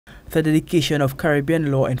The dedication of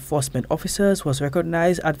Caribbean law enforcement officers was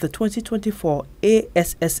recognized at the 2024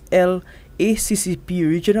 Assl Accp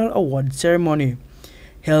Regional Award ceremony,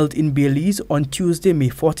 held in Belize on Tuesday, May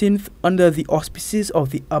 14th, under the auspices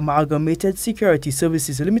of the Amalgamated Security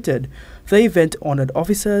Services Limited. The event honored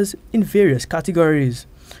officers in various categories.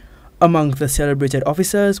 Among the celebrated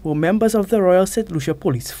officers were members of the Royal St. Lucia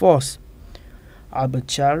Police Force. Albert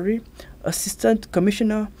Charlery, Assistant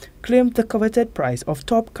Commissioner, claimed the coveted prize of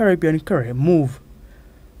Top Caribbean Career Move.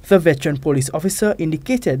 The veteran police officer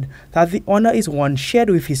indicated that the honor is one shared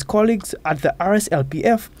with his colleagues at the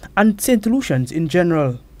RSLPF and St. Lucians in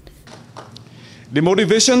general. The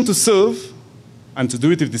motivation to serve and to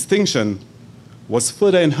do it with distinction was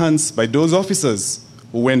further enhanced by those officers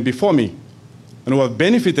who went before me and who have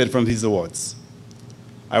benefited from these awards.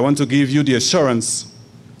 I want to give you the assurance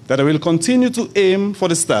that I will continue to aim for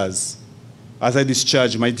the stars as I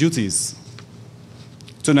discharge my duties.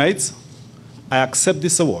 Tonight, I accept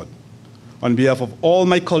this award on behalf of all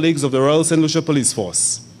my colleagues of the Royal St. Lucia Police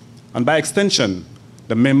Force, and by extension,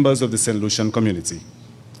 the members of the St. Lucian community.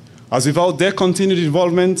 As without their continued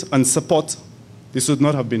involvement and support, this would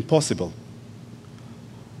not have been possible.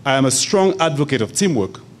 I am a strong advocate of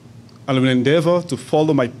teamwork and will endeavor to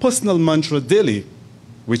follow my personal mantra daily,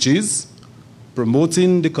 which is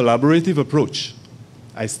promoting the collaborative approach.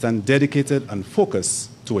 I stand dedicated and focused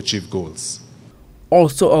to achieve goals.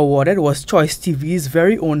 Also awarded was Choice TV's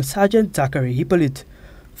very own Sergeant Zachary Hippolyte.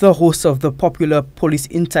 The host of the popular Police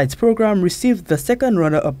Insights program received the second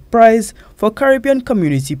runner-up prize for Caribbean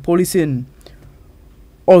community policing.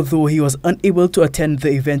 Although he was unable to attend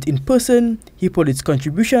the event in person, Hippolyte's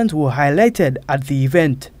contributions were highlighted at the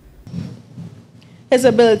event. His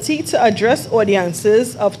ability to address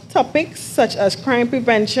audiences of topics such as crime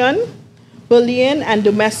prevention, bullying, and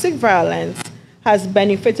domestic violence has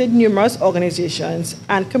benefited numerous organizations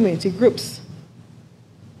and community groups.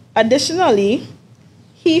 Additionally,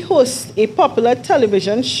 he hosts a popular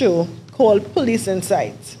television show called Police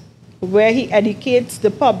Insight, where he educates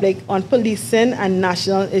the public on policing and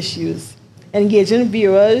national issues, engaging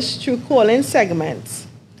viewers through call-in segments.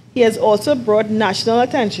 He has also brought national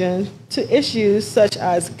attention to issues such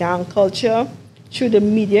as gang culture through the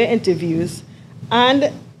media interviews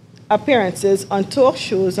and appearances on talk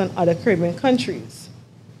shows in other Caribbean countries.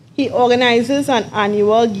 He organizes an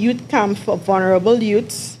annual youth camp for vulnerable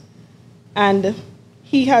youths, and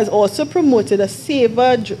he has also promoted a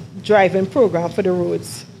safer driving program for the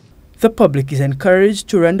roads. The public is encouraged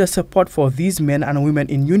to render support for these men and women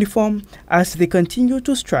in uniform as they continue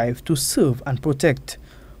to strive to serve and protect.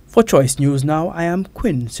 For Choice News Now, I am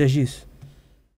Quinn St.